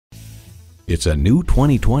It's a new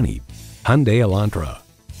 2020 Hyundai Elantra.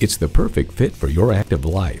 It's the perfect fit for your active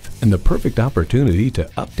life and the perfect opportunity to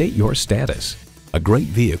update your status. A great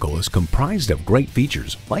vehicle is comprised of great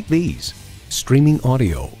features like these: streaming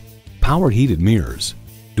audio, power heated mirrors,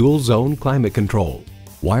 dual zone climate control,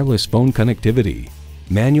 wireless phone connectivity,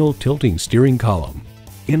 manual tilting steering column,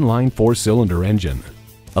 inline 4-cylinder engine,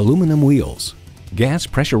 aluminum wheels, gas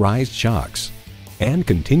pressurized shocks, and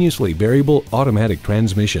continuously variable automatic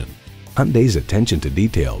transmission. Hyundai's attention to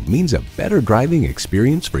detail means a better driving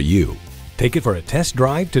experience for you. Take it for a test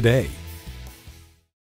drive today.